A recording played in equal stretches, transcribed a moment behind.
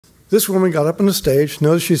this woman got up on the stage.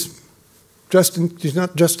 Notice she's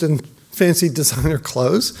not just in fancy designer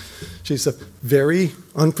clothes. She's a very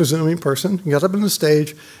unpresuming person. Got up on the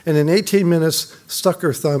stage, and in 18 minutes, stuck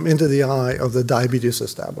her thumb into the eye of the diabetes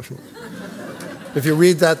establishment. If you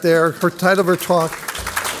read that there, her title of her talk,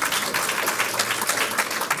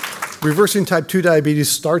 Reversing Type 2 Diabetes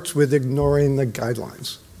Starts with Ignoring the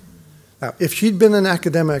Guidelines. Now, if she'd been an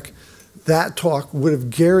academic, that talk would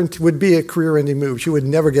be a career-ending move. She would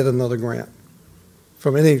never get another grant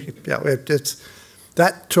from any,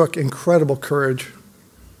 that took incredible courage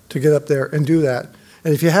to get up there and do that.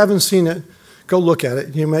 And if you haven't seen it, go look at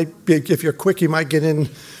it. You might be, if you're quick, you might get in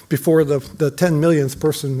before the 10 millionth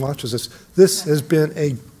person watches this. This has been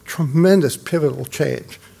a tremendous pivotal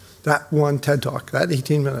change. That one TED Talk, that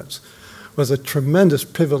 18 minutes, was a tremendous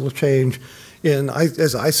pivotal change in,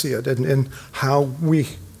 as I see it, in how we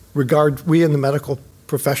in the medical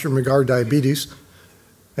profession regard diabetes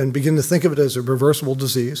and begin to think of it as a reversible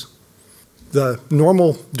disease. The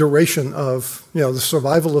normal duration of, the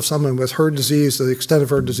survival of someone with her disease, the extent of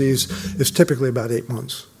her disease, is typically about 8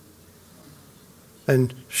 months.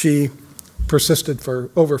 And she persisted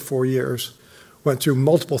for over 4 years, went through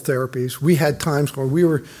multiple therapies. We had times where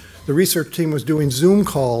the research team was doing Zoom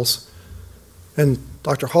calls, and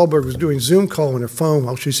Dr. Hallberg was doing Zoom call on her phone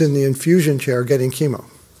while she's in the infusion chair getting chemo.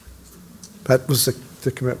 That was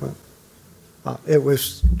the commitment. It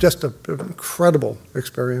was just an incredible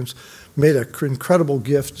experience, made an incredible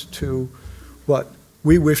gift to what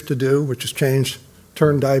we wish to do, which is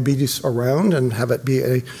turn diabetes around and have it be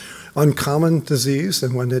an uncommon disease,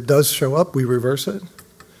 and when it does show up, we reverse it.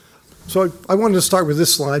 So I wanted to start with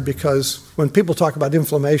this slide because when people talk about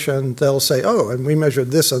inflammation, they'll say, oh, and we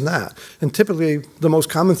measured this and that. And typically, the most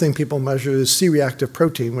common thing people measure is C-reactive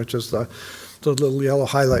protein, which is the little yellow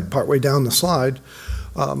highlight partway down the slide.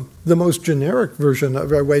 The most generic version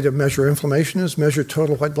of a way to measure inflammation is measure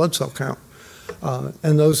total white blood cell count.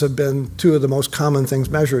 And those have been two of the most common things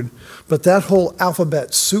measured. But that whole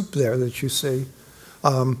alphabet soup there that you see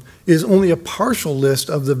is only a partial list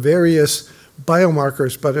of the various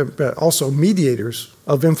biomarkers, but also mediators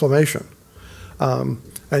of inflammation.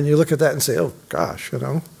 And you look at that and say, oh, gosh,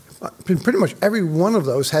 pretty much every one of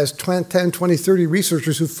those has 10, 20, 30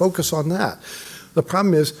 researchers who focus on that. The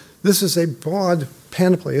problem is this is a broad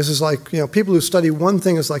panoply. This is like, people who study one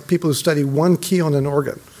thing is like people who study one key on an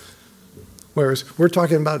organ. Whereas we're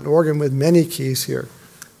talking about an organ with many keys here.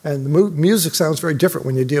 And the music sounds very different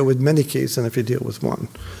when you deal with many keys than if you deal with one.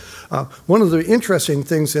 One of the interesting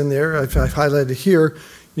things in there, I've highlighted here,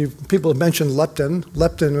 people have mentioned leptin.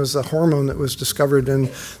 Leptin was a hormone that was discovered in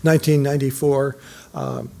 1994,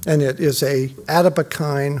 and it is a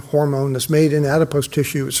adipokine hormone that's made in adipose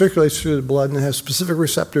tissue. It circulates through the blood and it has specific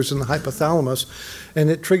receptors in the hypothalamus, and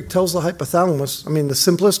it tells the hypothalamus, the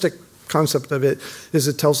simplistic concept of it is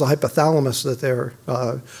it tells the hypothalamus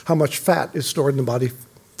that how much fat is stored in the body.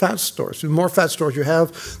 Fat stores. The more fat stores you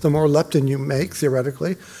have, the more leptin you make,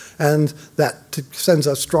 theoretically, and that sends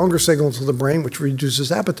a stronger signal to the brain, which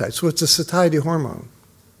reduces appetite. So it's a satiety hormone.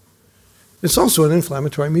 It's also an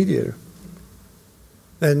inflammatory mediator.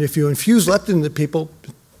 And if you infuse leptin into people,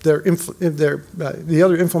 the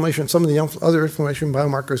other inflammation, some of the other inflammation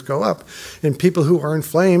biomarkers go up. In people who are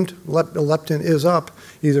inflamed, leptin is up,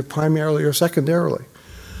 either primarily or secondarily.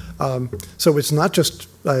 So it's not just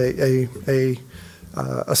a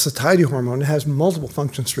satiety hormone. It has multiple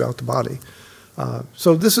functions throughout the body.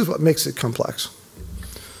 So this is what makes it complex.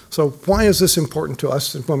 So why is this important to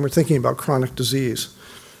us when we're thinking about chronic disease?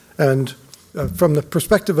 And from the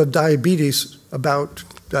perspective of diabetes, about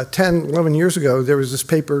 10, 11 years ago, there was this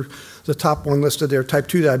paper, the top one listed there, type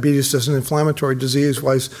 2 diabetes as an inflammatory disease.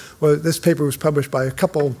 This paper was published by a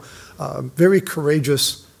couple very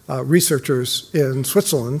courageous researchers in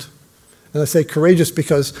Switzerland. And I say courageous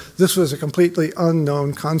because this was a completely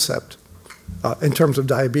unknown concept in terms of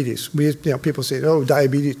diabetes. People say, oh,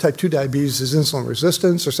 type 2 diabetes is insulin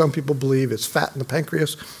resistance, or some people believe it's fat in the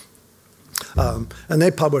pancreas. And they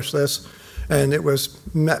published this, and it was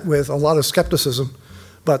met with a lot of skepticism.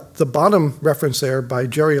 But the bottom reference there by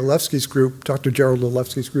Jerry Olewski's group, Dr. Gerald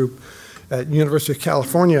Olewski's group at University of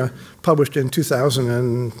California, published in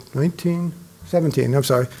 17, I'm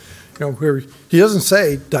sorry, where he doesn't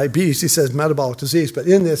say diabetes, he says metabolic disease, but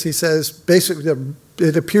in this he says basically that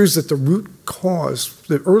it appears that the root cause,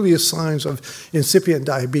 the earliest signs of incipient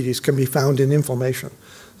diabetes can be found in inflammation,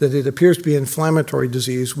 that it appears to be inflammatory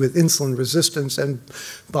disease with insulin resistance and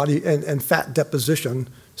body and fat deposition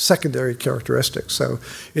secondary characteristics. So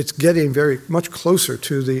it's getting very much closer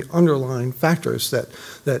to the underlying factors that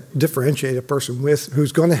differentiate a person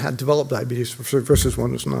who's going to develop diabetes versus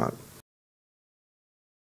one who's not.